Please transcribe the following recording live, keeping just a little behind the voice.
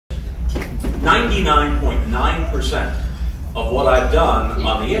99.9% of what I've done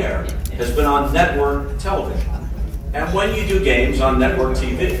on the air has been on network television. And when you do games on network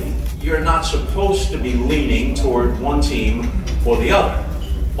TV, you're not supposed to be leaning toward one team or the other.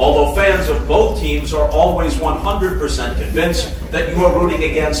 Although fans of both teams are always 100% convinced that you are rooting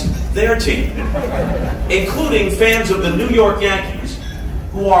against their team, including fans of the New York Yankees,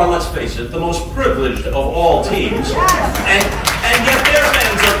 who are, let's face it, the most privileged of all teams, and yet their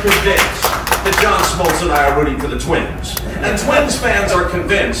fans are convinced that John Smoltz and I are rooting for the Twins. And Twins fans are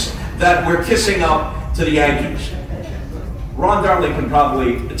convinced that we're kissing up to the Yankees. Ron Darley can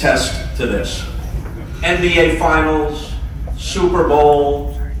probably attest to this. NBA Finals, Super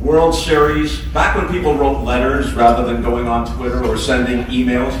Bowl, World Series, back when people wrote letters rather than going on Twitter or sending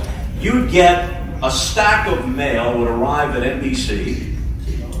emails, you'd get a stack of mail would arrive at NBC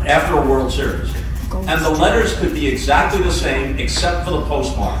after a World Series. And the letters could be exactly the same except for the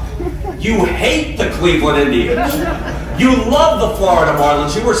postmark. You hate the Cleveland Indians. You love the Florida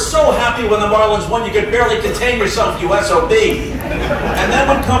Marlins. You were so happy when the Marlins won you could barely contain yourself, you SOB. And then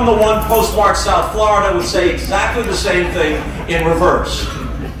would come the one postmarked South Florida would say exactly the same thing in reverse.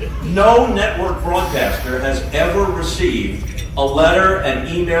 No network broadcaster has ever received a letter, an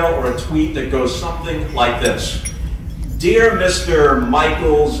email, or a tweet that goes something like this. Dear Mr.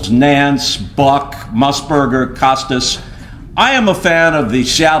 Michaels, Nance, Buck, Musburger, Costas, I am a fan of the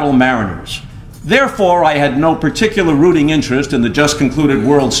Seattle Mariners. Therefore, I had no particular rooting interest in the just concluded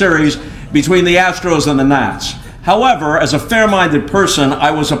World Series between the Astros and the Nats. However, as a fair-minded person, I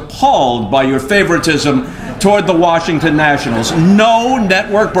was appalled by your favoritism toward the Washington Nationals. No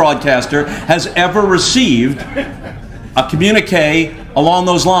network broadcaster has ever received a communique along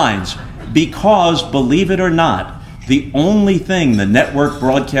those lines because, believe it or not, the only thing the network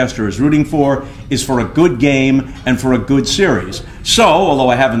broadcaster is rooting for is for a good game and for a good series. So, although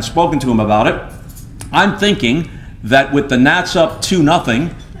I haven't spoken to him about it, I'm thinking that with the Nats up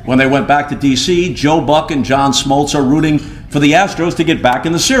 2-0, when they went back to D.C., Joe Buck and John Smoltz are rooting for the Astros to get back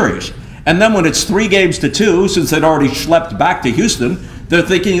in the series. And then when it's 3-2, since they'd already schlepped back to Houston, they're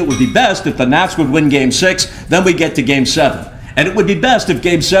thinking it would be best if the Nats would win Game 6, then we get to Game 7. And it would be best if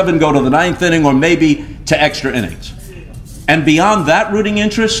Game 7 go to the 9th inning or maybe to extra innings. And beyond that rooting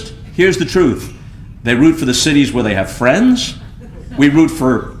interest, here's the truth. They root for the cities where they have friends. We root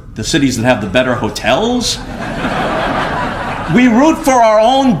for the cities that have the better hotels. We root for our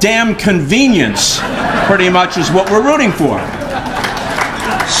own damn convenience, pretty much is what we're rooting for.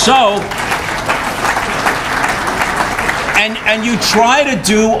 So, and you try to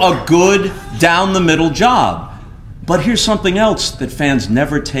do a good down-the-middle job. But here's something else that fans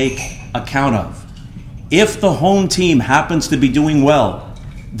never take account of. If the home team happens to be doing well,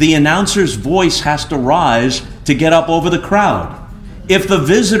 the announcer's voice has to rise to get up over the crowd. If the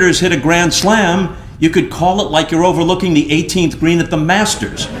visitors hit a grand slam, you could call it like you're overlooking the 18th green at the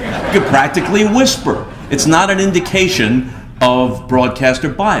Masters. You could practically whisper. It's not an indication of broadcaster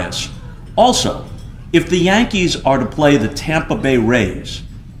bias. Also, if the Yankees are to play the Tampa Bay Rays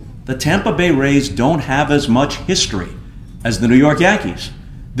don't have as much history as the New York Yankees.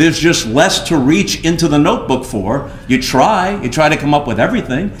 There's just less to reach into the notebook for. You try to come up with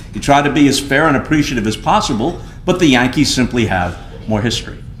everything. You try to be as fair and appreciative as possible, but the Yankees simply have more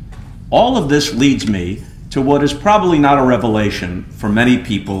history. All of this leads me to what is probably not a revelation for many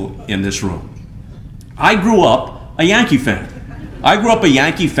people in this room. I grew up a Yankee fan. I grew up a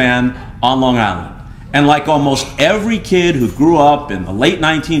Yankee fan on Long Island. And like almost every kid who grew up in the late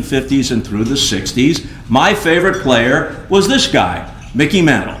 1950s and through the 60s, my favorite player was this guy, Mickey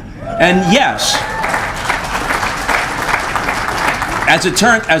Mantle. And yes,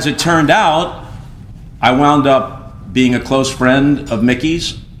 as it turned out, I wound up being a close friend of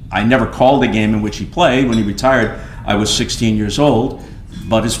Mickey's. I never called a game in which he played. When he retired, I was 16 years old.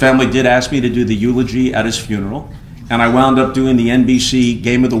 But his family did ask me to do the eulogy at his funeral. And I wound up doing the NBC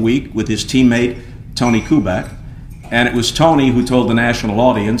Game of the Week with his teammate, Tony Kubek. And it was Tony who told the national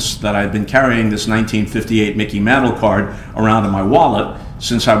audience that I'd been carrying this 1958 Mickey Mantle card around in my wallet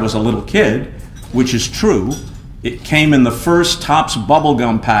since I was a little kid, which is true. It came in the first Topps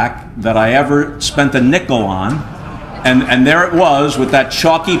bubblegum pack that I ever spent a nickel on. And there it was with that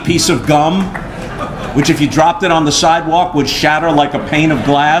chalky piece of gum, which if you dropped it on the sidewalk would shatter like a pane of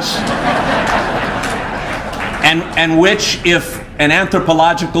glass. And which, if an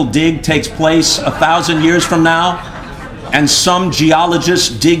anthropological dig takes place 1,000 years from now, and some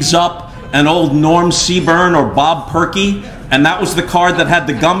geologist digs up an old Norm Seaburn or Bob Perky, and that was the card that had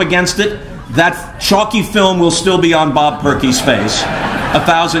the gum against it, that chalky film will still be on Bob Perky's face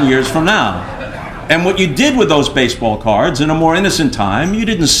 1,000 years from now. And what you did with those baseball cards in a more innocent time, you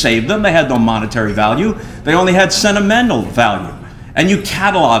didn't save them. They had no monetary value. They only had sentimental value. And you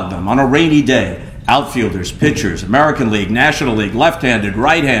cataloged them on a rainy day. Outfielders, pitchers, American League, National League, left-handed,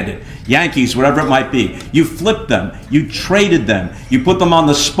 right-handed, Yankees, whatever it might be. You flipped them. You traded them. You put them on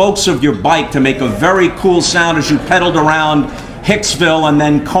the spokes of your bike to make a very cool sound as you pedaled around Hicksville and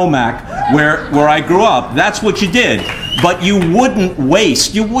then Comac, where I grew up. That's what you did. But you wouldn't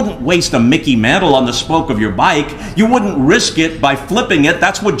waste a Mickey Mantle on the spoke of your bike. You wouldn't risk it by flipping it.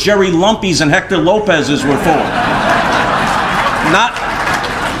 That's what Jerry Lumpies and Hector Lopez's were for.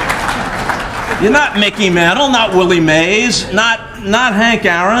 You're not Mickey Mantle, not Willie Mays, not Hank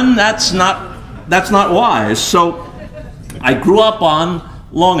Aaron. That's not wise. So I grew up on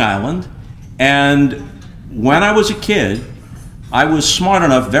Long Island, and when I was a kid, I was smart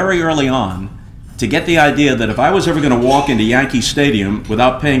enough very early on to get the idea that if I was ever going to walk into Yankee Stadium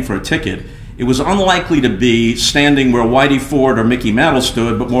without paying for a ticket, it was unlikely to be standing where Whitey Ford or Mickey Mantle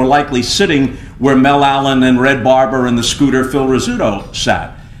stood, but more likely sitting where Mel Allen and Red Barber and the Scooter Phil Rizzuto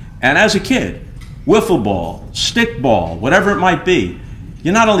sat. And as a kid, wiffle ball, stick ball, whatever it might be,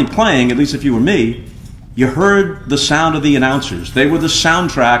 you're not only playing, at least if you were me, you heard the sound of the announcers. They were the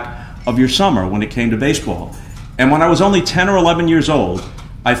soundtrack of your summer when it came to baseball. And when I was only 10 or 11 years old,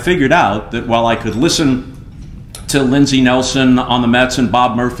 I figured out that while I could listen to Lindsey Nelson on the Mets and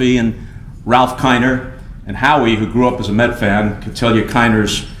Bob Murphy and Ralph Kiner and Howie, who grew up as a Met fan, could tell you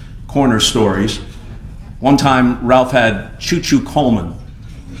Kiner's corner stories. One time, Ralph had Choo-Choo Coleman,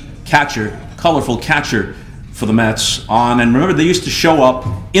 catcher, colorful catcher for the Mets, on. And remember, they used to show up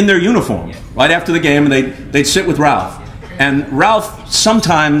in their uniform right after the game, and they'd sit with Ralph. And Ralph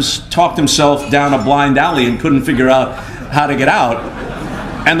sometimes talked himself down a blind alley and couldn't figure out how to get out.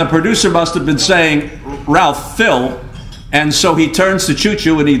 And the producer must have been saying, "Ralph, Phil." And so he turns to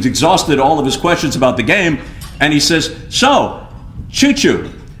Choo-Choo, and he's exhausted all of his questions about the game, and he says, "So,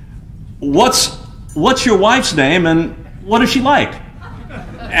 Choo-Choo, what's your wife's name, and what does she like?"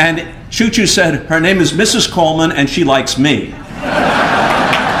 And Choo-Choo said, "Her name is Mrs. Coleman, and she likes me."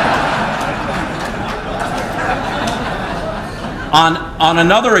 On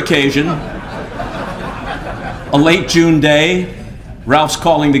another occasion, a late June day, Ralph's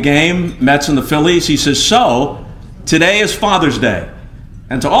calling the game, Mets and the Phillies. He says, "So, today is Father's Day.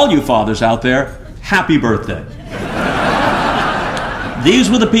 And to all you fathers out there, happy birthday." These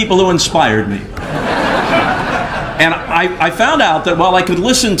were the people who inspired me. And I found out that while I could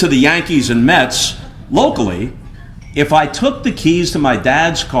listen to the Yankees and Mets locally, if I took the keys to my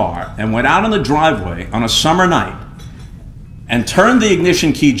dad's car and went out on the driveway on a summer night and turned the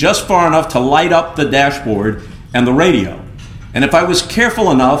ignition key just far enough to light up the dashboard and the radio, and if I was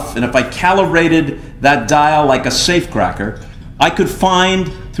careful enough, and if I calibrated that dial like a safecracker, I could find,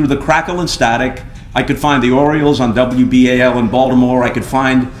 through the crackle and static, I could find the Orioles on WBAL in Baltimore, I could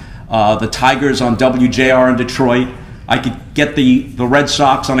find the Tigers on WJR in Detroit, I could get the Red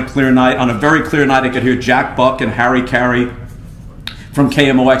Sox on a clear night. On a very clear night, I could hear Jack Buck and Harry Carey from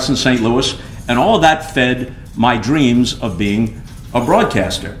KMOX in St. Louis, and all of that fed my dreams of being a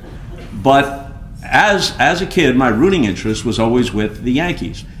broadcaster. But as a kid, my rooting interest was always with the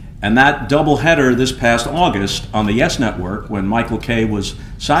Yankees. And that doubleheader this past August on the Yes Network, when Michael Kay was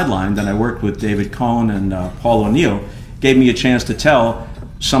sidelined and I worked with David Cohn and Paul O'Neill, gave me a chance to tell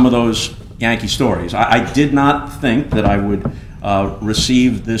some of those Yankee stories. I did not think that I would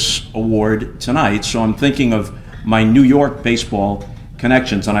receive this award tonight, so I'm thinking of my New York baseball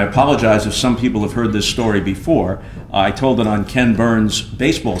connections, and I apologize if some people have heard this story before. I told it on Ken Burns'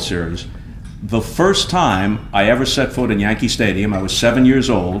 baseball series. The first time I ever set foot in Yankee Stadium, I was 7 years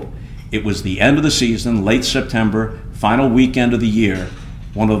old. It was the end of the season, late September, final weekend of the year,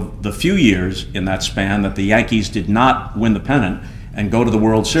 one of the few years in that span that the Yankees did not win the pennant and go to the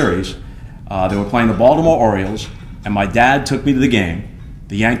World Series. They were playing the Baltimore Orioles, and my dad took me to the game.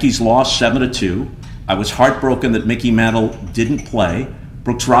 The Yankees lost 7-2. I was heartbroken that Mickey Mantle didn't play.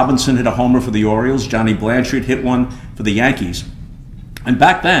 Brooks Robinson hit a homer for the Orioles. Johnny Blanchard hit one for the Yankees. And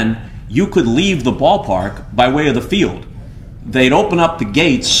back then, you could leave the ballpark by way of the field. They'd open up the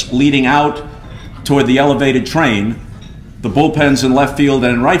gates leading out toward the elevated train, the bullpens in left field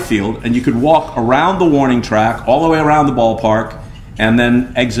and in right field, and you could walk around the warning track, all the way around the ballpark, and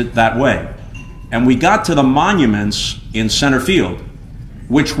then exit that way. And we got to the monuments in center field,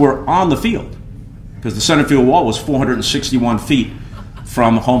 which were on the field, because the center field wall was 461 feet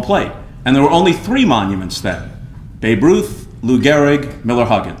from home plate. And there were only 3 monuments then: Babe Ruth, Lou Gehrig, Miller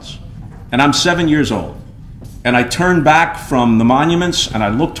Huggins. And I'm 7 years old. And I turn back from the monuments and I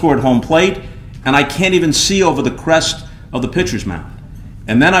look toward home plate, and I can't even see over the crest of the pitcher's mound.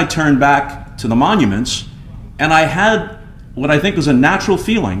 And then I turn back to the monuments, and I had what I think was a natural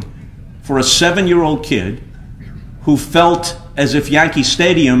feeling for a 7-year-old kid who felt as if Yankee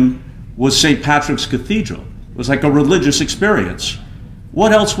Stadium was St. Patrick's Cathedral. It was like a religious experience.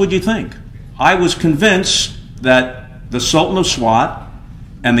 What else would you think? I was convinced that the Sultan of Swat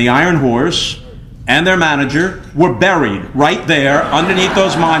and the Iron Horse and their manager were buried right there underneath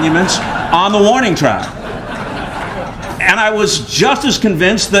those monuments on the warning track. And I was just as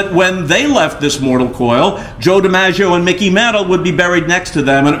convinced that when they left this mortal coil, Joe DiMaggio and Mickey Mantle would be buried next to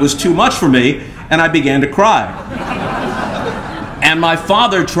them, and it was too much for me, and I began to cry. And my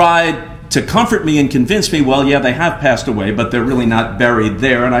father tried to comfort me and convince me, well, yeah, they have passed away, but they're really not buried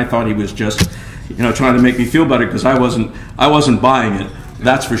there. And I thought he was just, trying to make me feel better, because I wasn't buying it,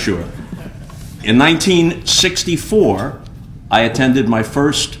 that's for sure. In 1964, I attended my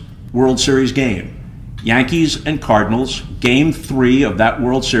first World Series game. Yankees and Cardinals, Game 3 of that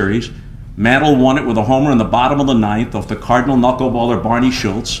World Series. Mantle won it with a homer in the bottom of the ninth off the Cardinal knuckleballer Barney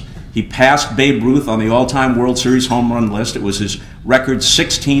Schultz. He passed Babe Ruth on the all-time World Series home run list. It was his record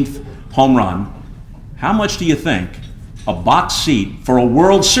 16th home run. How much do you think a box seat for a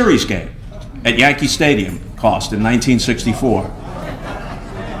World Series game at Yankee Stadium cost in 1964?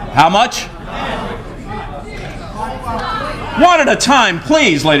 How much? One at a time,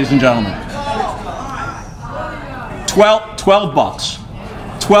 please, ladies and gentlemen. 12 bucks.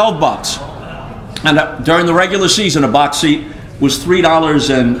 12 bucks. And during the regular season, a box seat was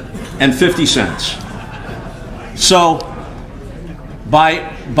 $3.50. So,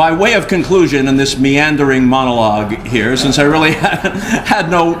 by way of conclusion in this meandering monologue here, since I really had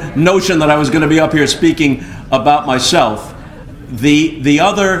no notion that I was going to be up here speaking about myself, the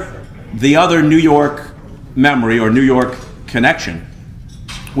other New York memory or New York connection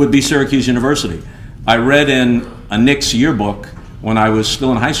would be Syracuse University. I read in a Knicks yearbook when I was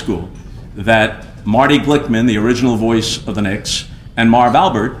still in high school that Marty Glickman, the original voice of the Knicks, and Marv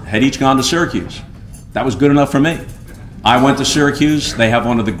Albert had each gone to Syracuse. That was good enough for me. I went to Syracuse. They have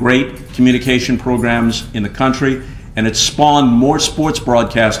one of the great communication programs in the country, and it spawned more sports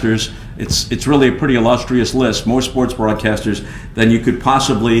broadcasters. It's really a pretty illustrious list, more sports broadcasters than you could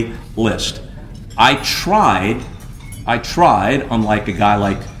possibly list. I tried, unlike a guy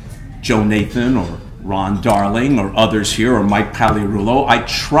like Joe Nathan or Ron Darling or others here, or Mike Pagliarulo, I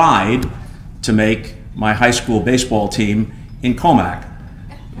tried to make my high school baseball team in Comac.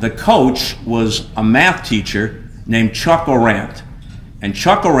 The coach was a math teacher named Chuck Orant. And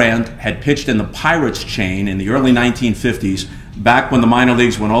Chuck Orant had pitched in the Pirates chain in the early 1950s, back when the minor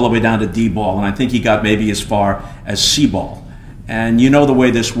leagues went all the way down to D-ball, and I think he got maybe as far as C-ball. And you know the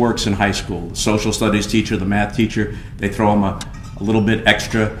way this works in high school. The social studies teacher, the math teacher, they throw him a little bit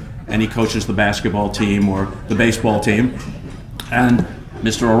extra, and he coaches the basketball team or the baseball team. And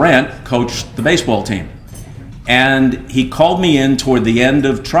Mr. Orant coached the baseball team. And he called me in toward the end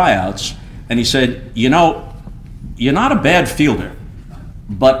of tryouts, and he said, you're not a bad fielder,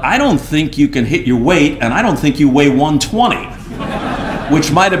 but I don't think you can hit your weight, and I don't think you weigh 120,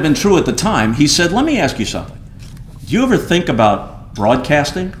 which might have been true at the time. He said, let me ask you something. Do you ever think about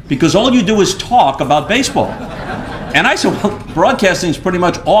broadcasting? Because all you do is talk about baseball. And I said, well, broadcasting is pretty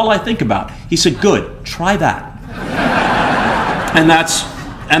much all I think about. He said, good, try that. And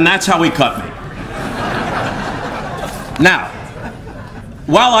that's how he cut me. Now,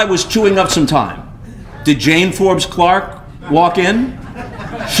 while I was chewing up some time, did Jane Forbes Clark walk in?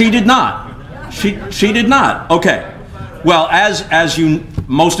 She did not. She did not. Okay. Well, as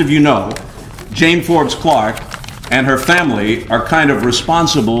most of you know, Jane Forbes Clark and her family are kind of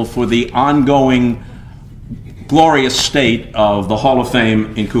responsible for the ongoing glorious state of the Hall of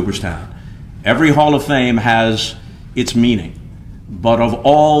Fame in Cooperstown. Every Hall of Fame has its meaning, but of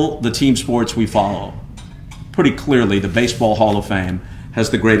all the team sports we follow, pretty clearly the Baseball Hall of Fame has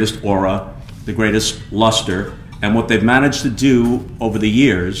the greatest aura, the greatest luster, and what they've managed to do over the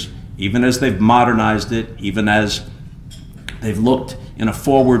years, even as they've modernized it, even as they've looked in a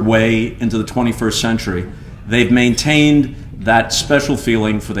forward way into the 21st century, they've maintained that special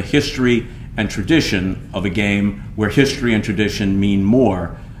feeling for the history and tradition of a game where history and tradition mean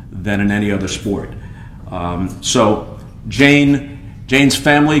more than in any other sport. So Jane's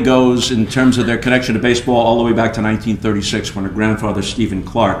family goes, in terms of their connection to baseball, all the way back to 1936 when her grandfather, Stephen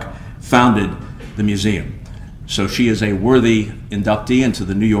Clark, founded the museum. So she is a worthy inductee into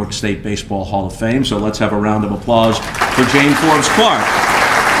the New York State Baseball Hall of Fame. So let's have a round of applause for Jane Forbes Clark.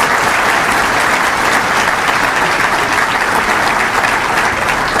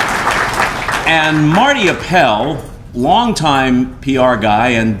 And Marty Appel, longtime PR guy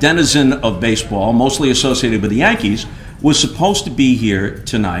and denizen of baseball, mostly associated with the Yankees, was supposed to be here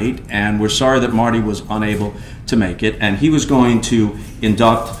tonight, and we're sorry that Marty was unable to make it, and he was going to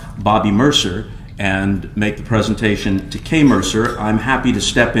induct Bobby Mercer and make the presentation to Kay Mercer. I'm happy to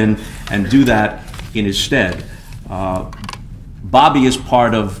step in and do that in his stead. Bobby is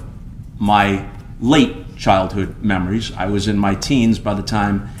part of my late childhood memories. I was in my teens by the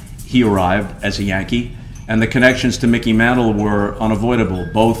time he arrived as a Yankee, and the connections to Mickey Mantle were unavoidable,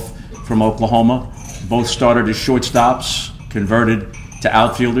 both from Oklahoma. Both started as shortstops, converted to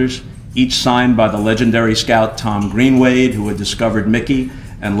outfielders, each signed by the legendary scout Tom Greenwade, who had discovered Mickey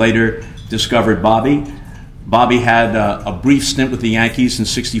and later discovered Bobby. Bobby had a brief stint with the Yankees in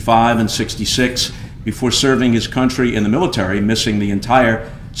 '65 and '66 before serving his country in the military, missing the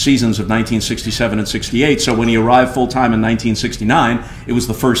entire seasons of 1967 and '68. So when he arrived full-time in 1969, it was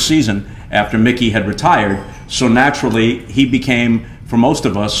the first season after Mickey had retired. So naturally, he became, for most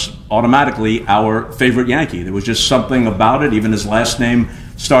of us, automatically our favorite Yankee. There was just something about it. Even his last name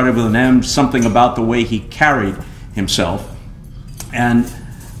started with an M, something about the way he carried himself. And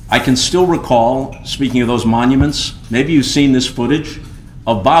I can still recall, speaking of those monuments, maybe you've seen this footage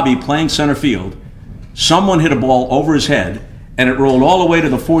of Bobby playing center field. Someone hit a ball over his head, and it rolled all the way to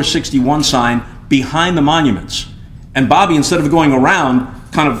the 461 sign behind the monuments. And Bobby, instead of going around,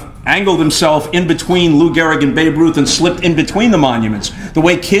 kind of angled himself in between Lou Gehrig and Babe Ruth and slipped in between the monuments, the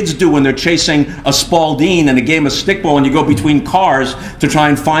way kids do when they're chasing a Spalding in a game of stickball and you go between cars to try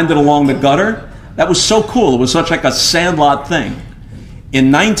and find it along the gutter. That was so cool. It was such like a Sandlot thing. In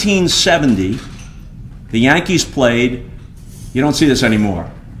 1970, the Yankees played, you don't see this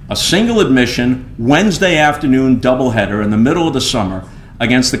anymore, a single admission Wednesday afternoon doubleheader in the middle of the summer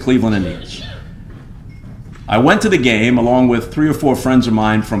against the Cleveland Indians. I went to the game along with 3 or 4 friends of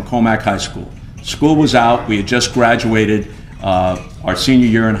mine from Comac High School. School was out. We had just graduated our senior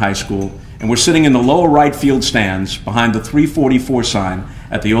year in high school, and we're sitting in the lower right field stands behind the 344 sign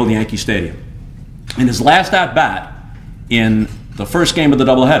at the old Yankee Stadium. In his last at-bat in the first game of the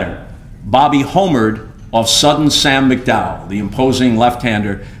doubleheader, Bobby homered off sudden Sam McDowell, the imposing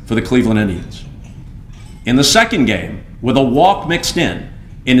left-hander for the Cleveland Indians. In the second game, with a walk mixed in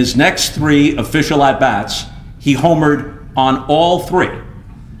his next 3 official at-bats, he homered on all 3.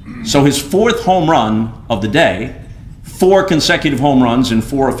 So his 4th home run of the day, 4 consecutive home runs in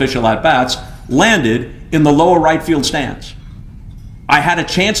 4 official at-bats, landed in the lower right field stands. I had a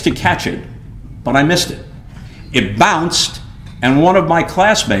chance to catch it, but I missed it. It bounced, and one of my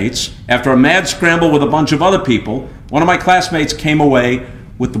classmates, after a mad scramble with a bunch of other people, one of my classmates came away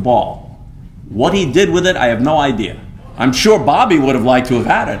with the ball. What he did with it, I have no idea. I'm sure Bobby would have liked to have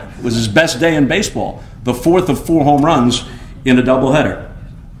had it. It was his best day in baseball, the 4th of 4 home runs in a doubleheader.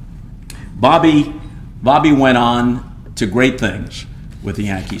 Bobby went on to great things with the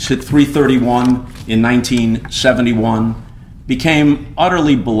Yankees. Hit .331 in 1971, became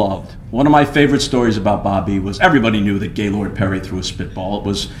utterly beloved. One of my favorite stories about Bobby was everybody knew that Gaylord Perry threw a spitball. It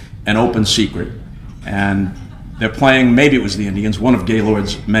was an open secret. And they're playing, maybe it was the Indians, one of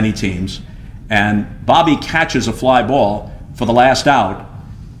Gaylord's many teams. And Bobby catches a fly ball for the last out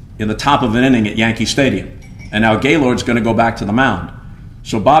in the top of an inning at Yankee Stadium. And now Gaylord's going to go back to the mound.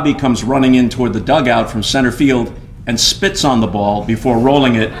 So Bobby comes running in toward the dugout from center field and spits on the ball before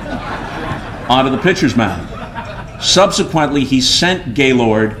rolling it onto the pitcher's mound. Subsequently, he sent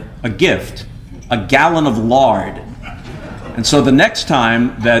Gaylord a gift, a gallon of lard. And so the next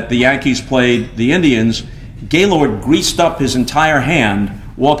time that the Yankees played the Indians, Gaylord greased up his entire hand,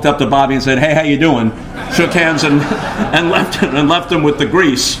 walked up to Bobby and said, "Hey, how you doing?" Shook hands and left him with the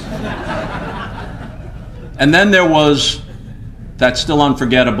grease. And then there was that still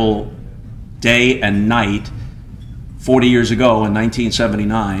unforgettable day and night 40 years ago in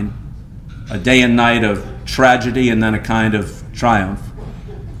 1979, a day and night of tragedy and then a kind of triumph,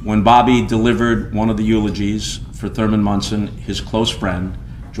 when Bobby delivered one of the eulogies for Thurman Munson, his close friend.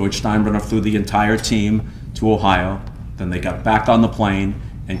 George Steinbrenner flew the entire team to Ohio. Then they got back on the plane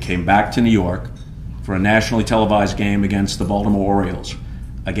and came back to New York for a nationally televised game against the Baltimore Orioles,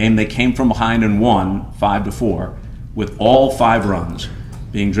 a game they came from behind and won 5-4, with all 5 runs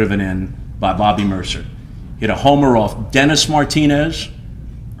being driven in by Bobby Mercer. Hit a homer off Dennis Martinez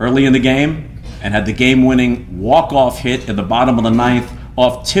early in the game and had the game-winning walk-off hit at the bottom of the 9th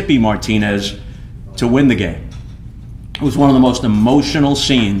off Tippy Martinez to win the game. It was one of the most emotional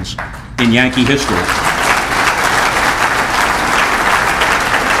scenes in Yankee history.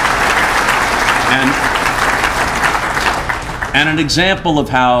 And an example of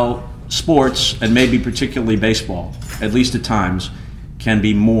how sports, and maybe particularly baseball, at least at times, can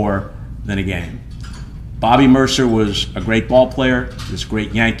be more than a game. Bobby Mercer was a great ball player, he was a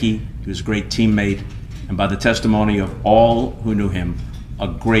great Yankee, he was a great teammate, and by the testimony of all who knew him, a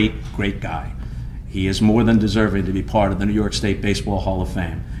great, great guy. He is more than deserving to be part of the New York State Baseball Hall of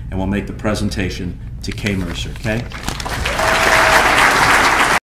Fame, and we'll make the presentation to Kay Mercer. Kay?